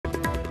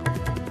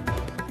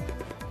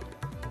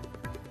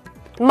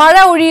മഴ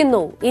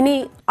ഒഴിയുന്നു, ഇനി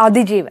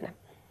അതിജീവനം.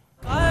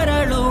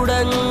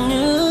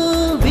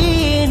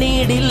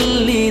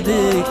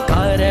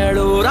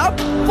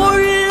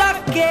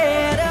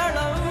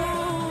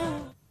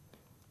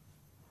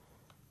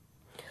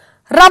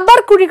 റബ്ബർ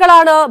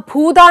കുഴികളാണ്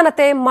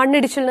ഭൂദാനത്തെ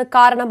മണ്ണിടിച്ചിലിന്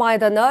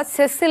കാരണമായതെന്ന്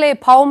സെസ്സിലെ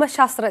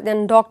ഭൗമശാസ്ത്രജ്ഞൻ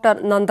ഡോക്ടർ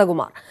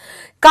നന്ദകുമാർ.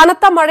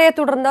 കനത്ത മഴയെ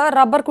തുടർന്ന്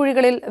റബ്ബർ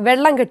കുഴികളിൽ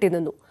വെള്ളം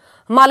കെട്ടിനിന്നു.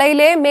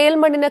 മലയിലെ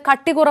മേൽമണ്ണിന്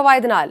കട്ടി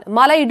കുറവായതിനാൽ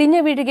മല ഇടിഞ്ഞു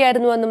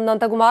വീഴുകയായിരുന്നുവെന്നും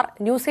നന്ദകുമാർ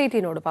ന്യൂസ്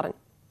 18നോട് പറഞ്ഞു.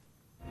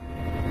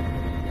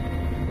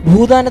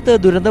 ഭൂദാനത്ത്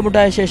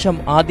ദുരന്തമുണ്ടായ ശേഷം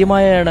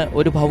ആദ്യമായാണ്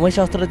ഒരു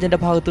ഭൗമശാസ്ത്രജ്ഞന്റെ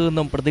ഭാഗത്തു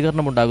നിന്നും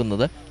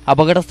പ്രതികരണമുണ്ടാകുന്നത്.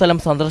 അപകടസ്ഥലം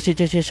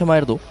സന്ദർശിച്ച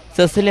ശേഷമായിരുന്നു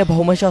സെസ്സിലെ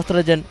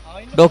ഭൗമശാസ്ത്രജ്ഞൻ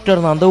ഡോക്ടർ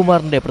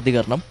നന്ദകുമാറിന്റെ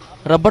പ്രതികരണം.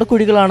 റബ്ബർ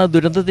കുഴികളാണ്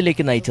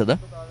ദുരന്തത്തിലേക്ക് നയിച്ചത്.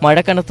 മഴ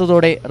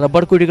കനത്തതോടെ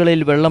റബ്ബർ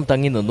കുഴികളിൽ വെള്ളം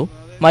തങ്ങി നിന്നു.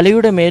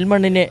 മലയുടെ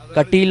മേൽമണ്ണിന്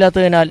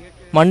കട്ടിയില്ലാത്തതിനാൽ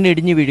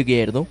മണ്ണിടിഞ്ഞു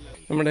വീഴുകയായിരുന്നു.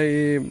 നമ്മുടെ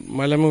ഈ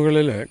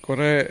മലമുകളിൽ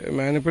കുറേ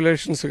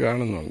മാനിപ്പുലേഷൻസ്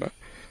കാണുന്നുണ്ട്.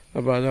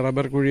 അപ്പോൾ അത്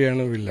റബ്ബർ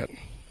കുഴിയാണ് വില്ലൻ.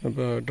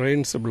 അപ്പോൾ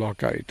ഡ്രെയിൻസ്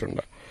ബ്ലോക്ക്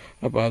ആയിട്ടുണ്ട്.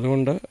 അപ്പോൾ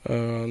അതുകൊണ്ട്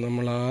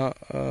നമ്മൾ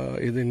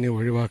ഇതിനെ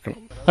ഒഴിവാക്കണം.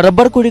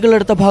 റബ്ബർ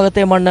കുഴികളെടുത്ത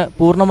ഭാഗത്തെ മണ്ണ്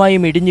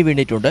പൂർണ്ണമായും ഇടിഞ്ഞു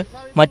വീണിട്ടുണ്ട്.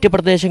 മറ്റ്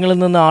പ്രദേശങ്ങളിൽ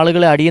നിന്ന്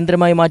ആളുകളെ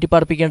അടിയന്തരമായി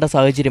മാറ്റിപ്പാർപ്പിക്കേണ്ട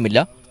സാഹചര്യമില്ല.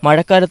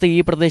 മഴക്കാലത്ത്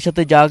ഈ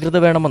പ്രദേശത്ത് ജാഗ്രത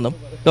വേണമെന്നും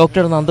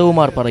ഡോക്ടർ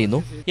നന്ദകുമാർ പറയുന്നു.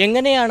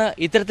 എങ്ങനെയാണ്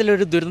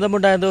ഇത്തരത്തിലൊരു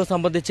ദുരന്തമുണ്ടായതോ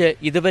സംബന്ധിച്ച്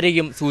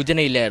ഇതുവരെയും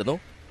സൂചനയില്ലായിരുന്നു.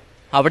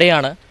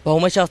 അവിടെയാണ്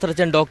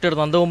ഭൗമശാസ്ത്രജ്ഞൻ ഡോക്ടർ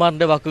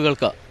നന്ദകുമാറിന്റെ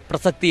വാക്കുകൾക്ക്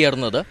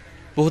പ്രസക്തിയേറുന്നത്.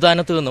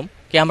 ഭൂദാനത്തു നിന്നും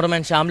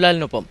ക്യാമറമാൻ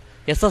ശ്യാംലാലിനൊപ്പം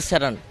SS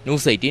ശരൺ,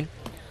 ന്യൂസ് 18.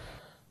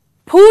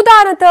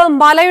 ഭൂദാനത്ത്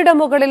മലയുടെ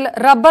മുകളിൽ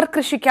റബ്ബർ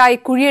കൃഷിക്കായി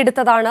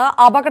കുഴിയെടുത്തതാണ്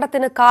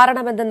അപകടത്തിന്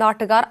കാരണമെന്ന്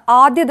നാട്ടുകാർ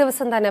ആദ്യ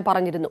ദിവസം തന്നെ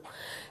പറഞ്ഞിരുന്നു.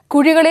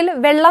 കുഴികളിൽ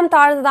വെള്ളം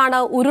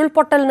താഴ്ന്നതാണ്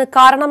ഉരുൾപൊട്ടലിന്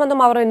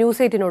കാരണമെന്നും അവർ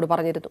ന്യൂസ് 18നോട്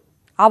പറഞ്ഞിരുന്നു.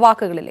 ആ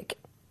വാക്കുകളിലേക്ക്.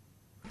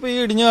 ഈ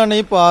ഇടിഞ്ഞു കാണുന്ന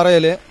ഈ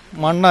പാറയില്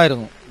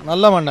മണ്ണായിരുന്നു,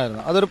 നല്ല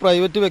മണ്ണായിരുന്നു. അതൊരു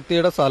പ്രൈവറ്റ്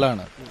വ്യക്തിയുടെ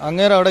സ്ഥലമാണ്.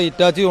 അങ്ങനെ അവിടെ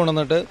ഇറ്റാച്ചി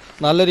കൊണ്ടുവന്നിട്ട്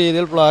നല്ല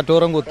രീതിയിൽ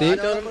പ്ലാറ്റ്ഫോം കുത്തി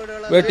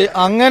വെട്ടി,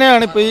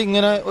 അങ്ങനെയാണ് ഇപ്പൊ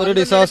ഇങ്ങനെ ഒരു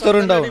ഡിസാസ്റ്റർ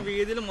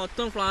ഉണ്ടാവുന്നത്.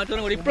 മൊത്തം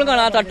പ്ലാറ്റ്ഫോം ഇപ്പോഴും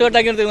കാണാം. ആ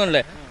തട്ടുകെട്ടാക്കി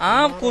നിർത്തുന്നുണ്ടല്ലേ, ആ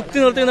കുത്തി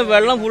നിർത്തുന്ന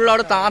വെള്ളം ഫുൾ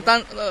അവിടെ താത്താൻ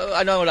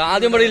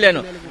ആദ്യം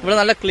പടിയില്ലായിരുന്നു. ഇവിടെ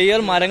നല്ല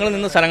ക്ലിയർ മരങ്ങൾ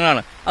നിന്ന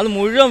സ്ഥലങ്ങളാണ്. അത്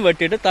മുഴുവൻ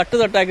വെട്ടിയിട്ട്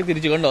തട്ടുതട്ടാക്കി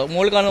തിരിച്ചു കണ്ടോ,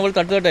 മുകളിൽ കാണുന്ന പോലെ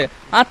തട്ടുതട്ടേ,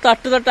 ആ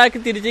തട്ടുതട്ടാക്കി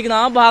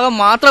തിരിച്ചിരിക്കുന്ന ആ ഭാഗം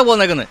മാത്രമേ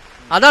പോന്നേക്കുന്നത്.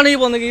 അതാണ് ഈ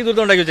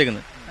ദുരിതം ഉണ്ടാക്കി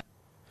വെച്ചേക്കുന്നത്.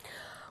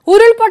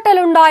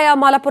 ഉരുൾപൊട്ടലുണ്ടായ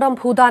മലപ്പുറം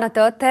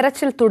ഭൂദാനത്ത്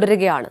തെരച്ചിൽ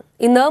തുടരുകയാണ്.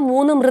 ഇന്ന്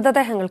 3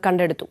 മൃതദേഹങ്ങൾ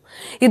കണ്ടെടുത്തു.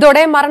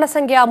 ഇതോടെ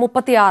മരണസംഖ്യ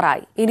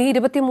 36 ഇനി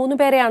 23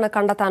 പേരെയാണ്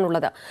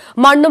കണ്ടെത്താനുള്ളത്.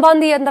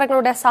 മണ്ണുമാന്തി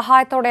യന്ത്രങ്ങളുടെ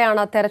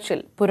സഹായത്തോടെയാണ്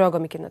തെരച്ചിൽ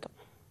പുരോഗമിക്കുന്നത്.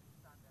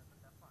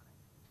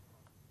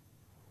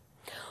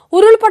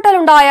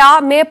 ഉരുൾപൊട്ടലുണ്ടായ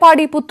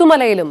മേപ്പാടി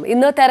പുത്തുമലയിലും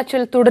ഇന്ന്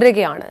തെരച്ചിൽ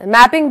തുടരുകയാണ്.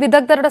 മാപ്പിംഗ്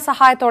വിദഗ്ധരുടെ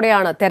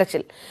സഹായത്തോടെയാണ്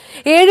തെരച്ചിൽ.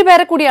 7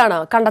 പേരെ കൂടിയാണ്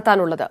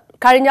കണ്ടെത്താനുള്ളത്.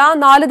 കഴിഞ്ഞ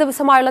 4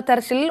 ദിവസമായുള്ള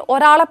തെരച്ചിലിൽ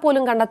ഒരാളെ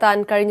പോലും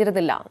കണ്ടെത്താൻ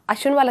കഴിഞ്ഞിരുന്നില്ല.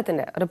 അശ്വിൻ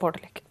വലത്തിന്റെ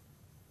റിപ്പോർട്ടിലേക്ക്.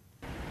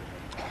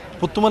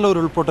 പുത്തുമല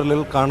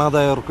ഉരുൾപൊട്ടലിൽ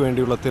കാണാതായവർക്ക്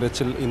വേണ്ടിയുള്ള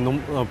തിരച്ചിൽ ഇന്നും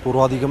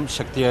പൂർവാധികം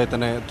ശക്തിയായി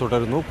തന്നെ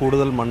തുടരുന്നു.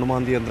 കൂടുതൽ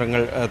മണ്ണുമാന്തി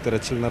യന്ത്രങ്ങൾ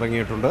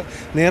തിരച്ചിലിനിറങ്ങിയിട്ടുണ്ട്.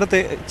 നേരത്തെ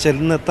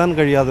ചെന്നെത്താൻ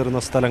കഴിയാതിരുന്ന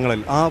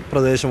സ്ഥലങ്ങളിൽ ആ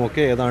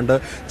പ്രദേശമൊക്കെ ഏതാണ്ട്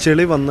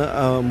ചെളി വന്ന്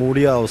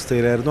മൂടിയ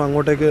അവസ്ഥയിലായിരുന്നു.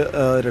 അങ്ങോട്ടേക്ക്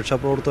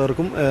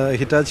രക്ഷാപ്രവർത്തകർക്കും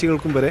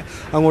ഹിറ്റാച്ചികൾക്കും വരെ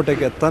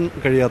അങ്ങോട്ടേക്ക് എത്താൻ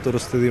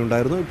കഴിയാത്തൊരു സ്ഥിതി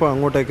ഉണ്ടായിരുന്നു. ഇപ്പോൾ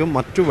അങ്ങോട്ടേക്ക്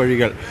മറ്റു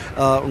വഴികൾ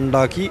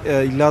ഉണ്ടാക്കി,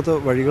 ഇല്ലാത്ത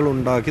വഴികൾ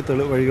ഉണ്ടാക്കി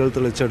വഴികൾ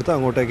തെളിച്ചെടുത്ത്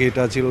അങ്ങോട്ടേക്ക്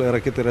ഹിറ്റാച്ചികൾ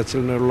ഇറക്കി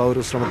തിരച്ചിലിനുള്ള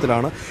ഒരു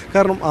ശ്രമത്തിലാണ്.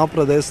 കാരണം ആ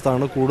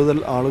പ്രദേശത്താണ് കൂടുതൽ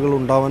ആളുകൾ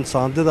ഉണ്ടാവാൻ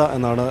സാധ്യത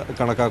എന്നാണ്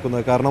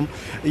കണക്കാക്കുന്നത്. കാരണം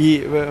ഈ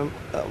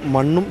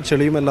മണ്ണും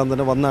ചെളിയുമെല്ലാം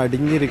തന്നെ വന്ന്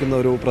അടിഞ്ഞിരിക്കുന്ന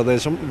ഒരു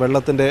പ്രദേശം,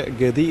 വെള്ളത്തിൻ്റെ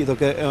ഗതി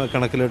ഇതൊക്കെ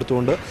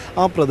കണക്കിലെടുത്തുകൊണ്ട്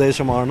ആ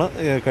പ്രദേശമാണ്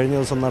കഴിഞ്ഞ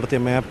ദിവസം നടത്തിയ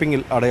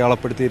മാപ്പിങ്ങിൽ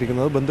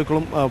അടയാളപ്പെടുത്തിയിരിക്കുന്നത്.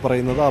 ബന്ധുക്കളും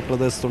പറയുന്നത് ആ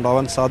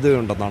പ്രദേശത്തുണ്ടാവാൻ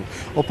സാധ്യതയുണ്ടെന്നാണ്.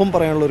 ഒപ്പം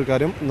പറയാനുള്ളൊരു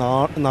കാര്യം,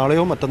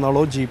 നാളെയോ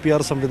മറ്റന്നാളോ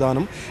GPR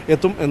സംവിധാനം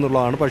എത്തും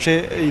എന്നുള്ളതാണ്. പക്ഷേ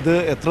ഇത്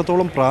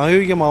എത്രത്തോളം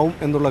പ്രായോഗികമാവും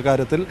എന്നുള്ള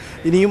കാര്യത്തിൽ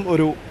ഇനിയും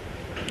ഒരു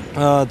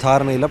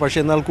ധാരണയില്ല. പക്ഷേ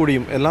എന്നാൽ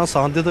കൂടിയും എല്ലാ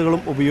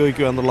സാധ്യതകളും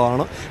ഉപയോഗിക്കുക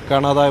എന്നുള്ളതാണ്.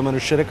 കാണാതായ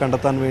മനുഷ്യരെ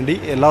കണ്ടെത്താൻ വേണ്ടി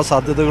എല്ലാ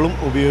സാധ്യതകളും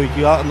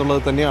ഉപയോഗിക്കുക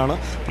എന്നുള്ളത് തന്നെയാണ്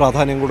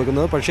പ്രാധാന്യം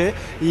കൊടുക്കുന്നത്. പക്ഷേ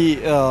ഈ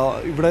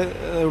ഇവിടെ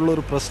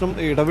ഉള്ളൊരു പ്രശ്നം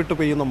ഇടവിട്ട്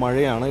പെയ്യുന്ന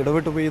മഴയാണ്.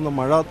 ഇടവിട്ട് പെയ്യുന്ന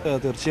മഴ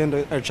തീർച്ചയായും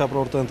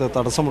രക്ഷാപ്രവർത്തനത്തെ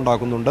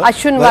തടസ്സമുണ്ടാക്കുന്നുണ്ട്.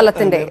 അശ്വിൻ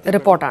വലത്തിന്റെ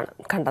റിപ്പോർട്ടാണ്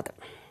കണ്ടത്.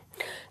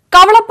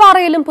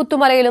 കവളപ്പാറയിലും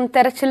പുത്തുമലയിലും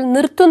തെരച്ചിൽ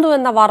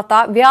നിർത്തുന്നുവെന്ന വാർത്ത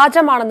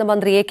വ്യാജമാണെന്ന്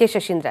മന്ത്രി AK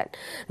Saseendran.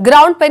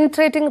 Ground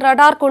penetrating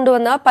radar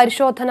കൊണ്ടുവന്ന്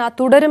പരിശോധന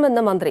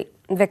തുടരുമെന്ന് മന്ത്രി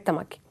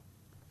വ്യക്തമാക്കി.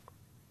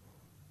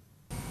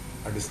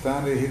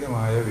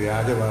 അടിസ്ഥാനരഹിതമായ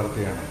വ്യാജ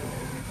വാർത്തയാണ്.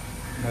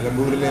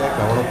 നിലമ്പൂരിലെ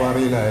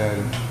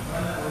കവളപ്പാറയിലായാലും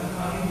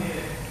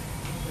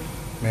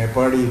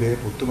മേപ്പാടിയിലെ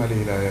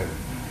പുത്തുമലയിലായാലും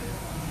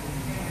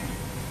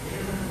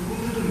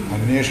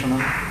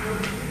അന്വേഷണം,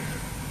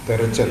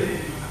 തെരച്ചിൽ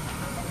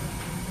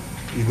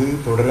ഇത്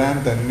തുടരാൻ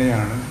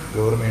തന്നെയാണ്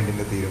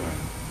ഗവൺമെൻറ്റിൻ്റെ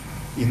തീരുമാനം.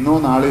 ഇന്നോ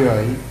നാളെയോ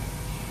ആയി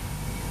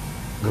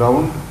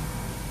ഗ്രൗണ്ട്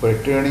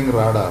പെട്രേണിംഗ്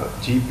റാഡാർ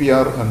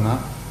GPR എന്ന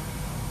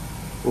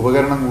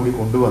ഉപകരണം കൂടി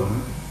കൊണ്ടുവന്ന്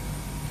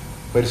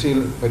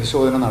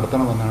പരിശോധന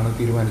നടത്തണമെന്നാണ്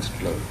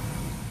തീരുമാനിച്ചിട്ടുള്ളത്.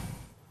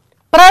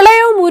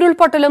 പ്രളയവും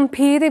ഉരുൾപൊട്ടലും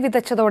ഭീതി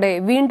വിതച്ചതോടെ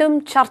വീണ്ടും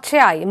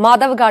ചർച്ചയായി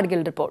മാധവ് ഗാഡ്ഗിൽ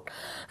റിപ്പോർട്ട്.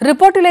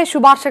 റിപ്പോർട്ടിലെ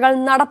ശുപാർശകൾ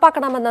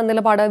നടപ്പാക്കണമെന്ന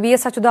നിലപാട്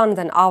വി.എസ്.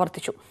 അച്യുതാനന്ദൻ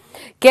ആവർത്തിച്ചു.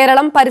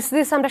 കേരളം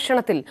പരിസ്ഥിതി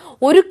സംരക്ഷണത്തിൽ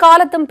ഒരു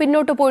കാലത്തും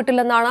പിന്നോട്ടു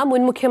പോയിട്ടില്ലെന്നാണ്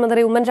മുൻ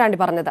മുഖ്യമന്ത്രി ഉമ്മൻചാണ്ടി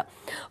പറഞ്ഞത്.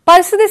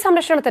 പരിസ്ഥിതി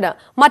സംരക്ഷണത്തിന്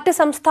മറ്റ്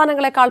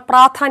സംസ്ഥാനങ്ങളെക്കാൾ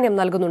പ്രാധാന്യം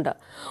നൽകുന്നുണ്ട്.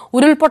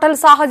 ഉരുൾപൊട്ടൽ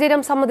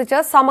സാഹചര്യം സംബന്ധിച്ച്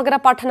സമഗ്ര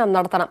പഠനം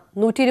നടത്തണം.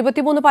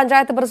 123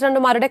 പഞ്ചായത്ത്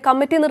പ്രസിഡന്റുമാരുടെ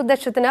കമ്മിറ്റി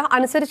നിർദ്ദേശത്തിന്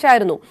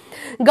അനുസരിച്ചായിരുന്നു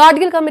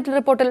ഗാഡ്ഗിൽ കമ്മിറ്റി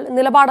റിപ്പോർട്ടിൽ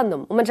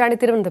നിലപാടെന്നും ഉമ്മൻചാണ്ടി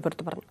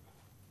തിരുവനന്തപുരത്ത് പറഞ്ഞു.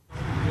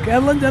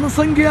 കേരളം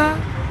ജനസംഖ്യ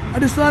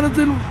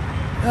അടിസ്ഥാനത്തിൽ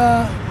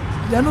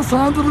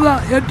ജനസാന്ദ്രത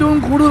ഏറ്റവും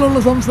കൂടുതലുള്ള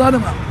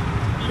സംസ്ഥാനമാണ്.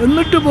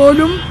 എന്നിട്ട്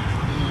പോലും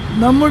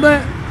നമ്മുടെ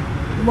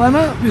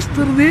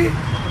വനവിസ്തൃതി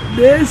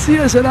ദേശീയ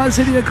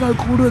ശരാശരിയേക്കാൾ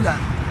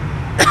കൂടുതലാണ്.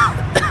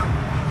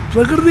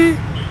 പ്രകൃതി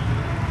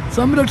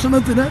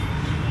സംരക്ഷണത്തിന്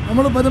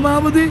നമ്മൾ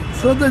പരമാവധി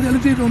ശ്രദ്ധ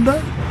ചെലുത്തിയിട്ടുണ്ട്.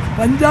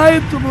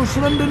 പഞ്ചായത്ത്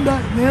പ്രസിഡന്റിൻ്റെ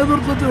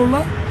നേതൃത്വത്തിലുള്ള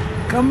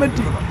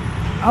കമ്മിറ്റി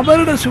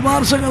അവരുടെ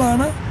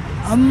ശുപാർശകളാണ്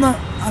അന്ന്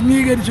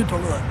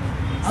അംഗീകരിച്ചിട്ടുള്ളത്.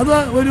 അത്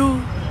ഒരു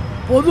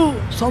പൊതു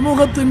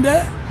സമൂഹത്തിൻ്റെ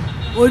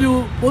ഒരു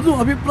പൊതു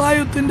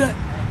അഭിപ്രായത്തിൻ്റെ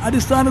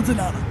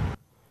അടിസ്ഥാനത്തിലാണ്.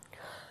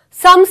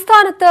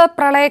 സംസ്ഥാനത്ത്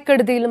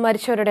പ്രളയക്കെടുതിയിൽ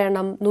മരിച്ചവരുടെ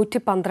എണ്ണം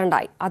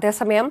 112ആയി.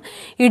 അതേസമയം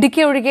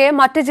ഇടുക്കി ഒഴികെ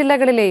മറ്റ്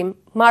ജില്ലകളിലെയും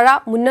മഴ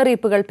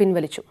മുന്നറിയിപ്പുകൾ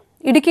പിൻവലിച്ചു.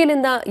 ഇടുക്കിയിൽ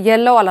ഇന്ന്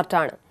യെല്ലോ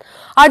അലർട്ടാണ്.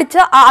 അടുത്ത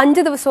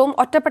 5 ദിവസവും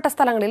ഒറ്റപ്പെട്ട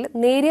സ്ഥലങ്ങളിൽ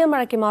നേരിയ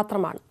മഴയ്ക്ക്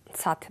മാത്രമാണ്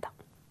സാധ്യത.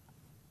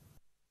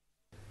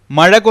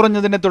 മഴ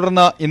കുറഞ്ഞതിനെ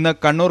തുടർന്ന് ഇന്ന്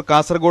കണ്ണൂർ,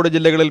 കാസർഗോഡ്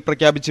ജില്ലകളിൽ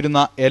പ്രഖ്യാപിച്ചിരുന്ന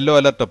യെല്ലോ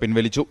അലർട്ട്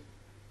പിൻവലിച്ചു.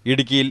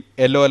 ഇടുക്കിയിൽ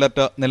യെല്ലോ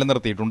അലർട്ട്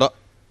നിലനിർത്തിയിട്ടുണ്ട്.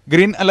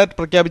 ഗ്രീൻ അലർട്ട്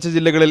പ്രഖ്യാപിച്ച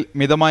ജില്ലകളിൽ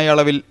മിതമായ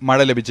അളവിൽ മഴ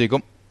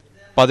ലഭിച്ചേക്കും.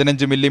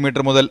 15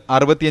 മില്ലിമീറ്റർ മുതൽ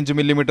 65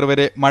 മില്ലിമീറ്റർ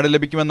വരെ മഴ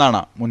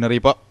ലഭിക്കുമെന്നാണ്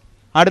മുന്നറിയിപ്പ്.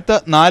 അടുത്ത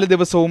 4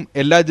 ദിവസവും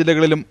എല്ലാ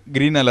ജില്ലകളിലും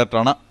ഗ്രീൻ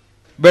അലർട്ടാണ്.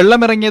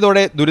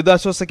 വെള്ളമിറങ്ങിയതോടെ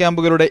ദുരിതാശ്വാസ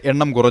ക്യാമ്പുകളുടെ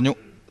എണ്ണം കുറഞ്ഞു.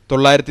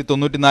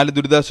 994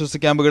 ദുരിതാശ്വാസ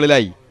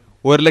ക്യാമ്പുകളിലായി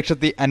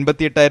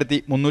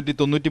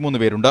 1,58,393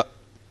 പേരുണ്ട്.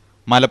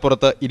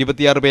 മലപ്പുറത്ത്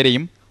 26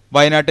 പേരെയും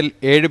വയനാട്ടിൽ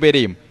 7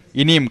 പേരെയും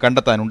ഇനിയും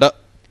കണ്ടെത്താനുണ്ട്.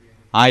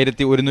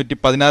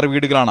 1116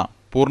 വീടുകളാണ്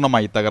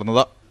പൂർണ്ണമായി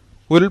തകർന്നത്.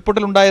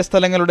 ഉരുൾപൊട്ടലുണ്ടായ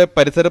സ്ഥലങ്ങളുടെ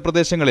പരിസര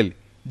പ്രദേശങ്ങളിൽ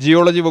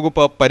ജിയോളജി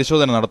വകുപ്പ്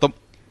പരിശോധന നടത്തും.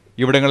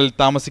 ഇവിടങ്ങളിൽ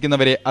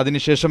താമസിക്കുന്നവരെ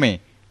അതിനുശേഷമേ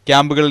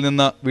ക്യാമ്പുകളിൽ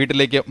നിന്ന്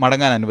വീട്ടിലേക്ക്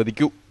മടങ്ങാൻ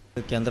അനുവദിക്കൂ.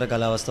 കേന്ദ്ര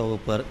കാലാവസ്ഥാ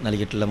വകുപ്പ്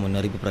നൽകിയിട്ടുള്ള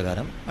മുന്നറിയിപ്പ്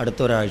പ്രകാരം അടുത്ത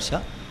ഒരാഴ്ച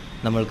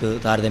നമ്മൾക്ക്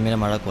താരതമ്യേന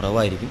മഴ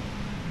കുറവായിരിക്കും.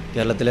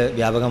 കേരളത്തിൽ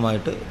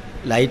വ്യാപകമായിട്ട്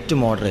ലൈറ്റ്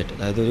മോഡറേറ്റ്,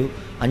 അതായത് ഒരു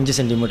 5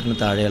 സെൻറ്റിമീറ്ററിന്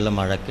താഴെയുള്ള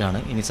മഴയ്ക്കാണ്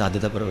ഇനി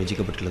സാധ്യത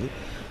പ്രവചിക്കപ്പെട്ടുള്ളത്.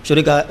 പക്ഷെ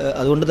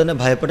അതുകൊണ്ട് തന്നെ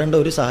ഭയപ്പെടേണ്ട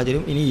ഒരു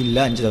സാഹചര്യം ഇനി ഇല്ല.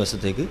 5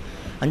 ദിവസത്തേക്ക്.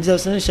 5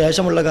 ദിവസത്തിന്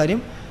ശേഷമുള്ള കാര്യം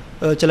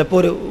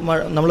ചിലപ്പോൾ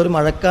നമ്മളൊരു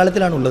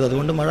മഴക്കാലത്തിലാണ് ഉള്ളത്.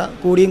 അതുകൊണ്ട് മഴ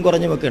കൂടിയും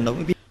കുറഞ്ഞുമൊക്കെ ഉണ്ടാവും.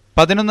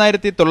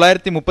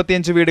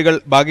 11,935 വീടുകൾ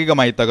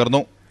ഭാഗികമായി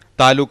തകർന്നു.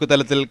 താലൂക്ക്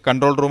തലത്തിൽ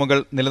കൺട്രോൾ റൂമുകൾ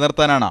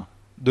നിലനിർത്താനാണ്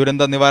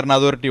ദുരന്ത നിവാരണ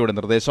അതോറിറ്റിയുടെ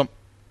നിർദ്ദേശം.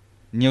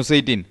 ന്യൂസ്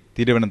 18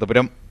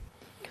 തിരുവനന്തപുരം.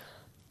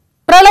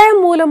 പ്രളയം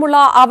മൂലമുള്ള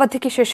അവധിക്ക് ശേഷം